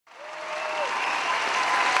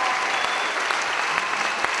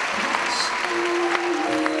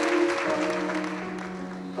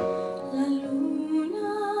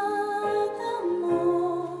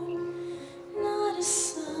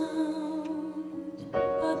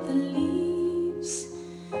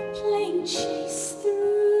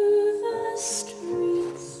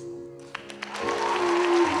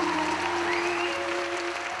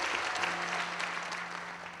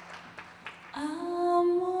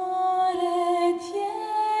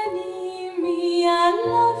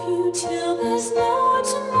love you till there's no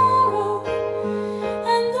tomorrow,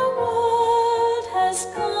 and the world has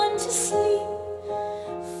gone to sleep.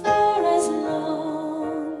 For as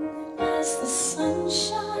long as the sun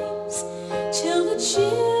shines, till the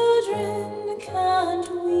children can't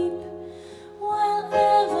weep, while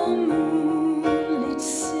ever moonlit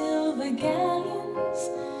silver galleons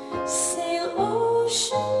sail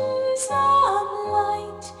oceans of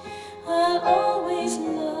light, I'll always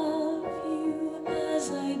love you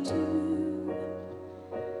as I do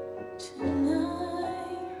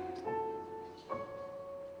tonight.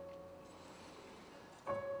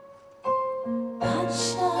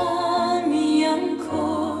 Baciami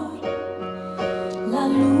ancora la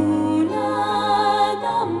luna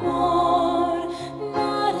d'amor,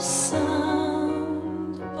 not a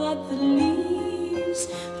sound but the leaves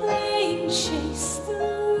playing chase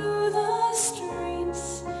through the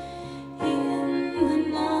streets in the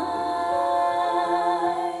night.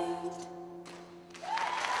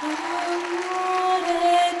 Amore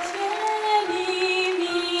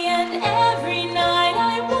tienimi, and every night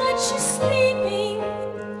I watch you sleeping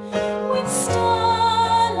with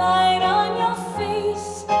starlight on your face.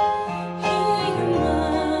 Hear you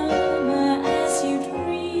murmur as you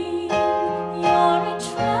dream, you're a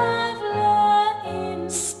traveler in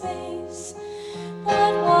space.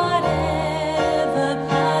 But whatever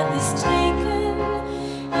path is taken,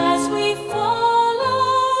 as we follow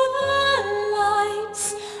the lights,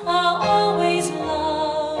 I'll always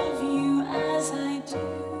love you as I do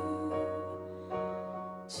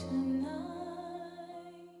tonight.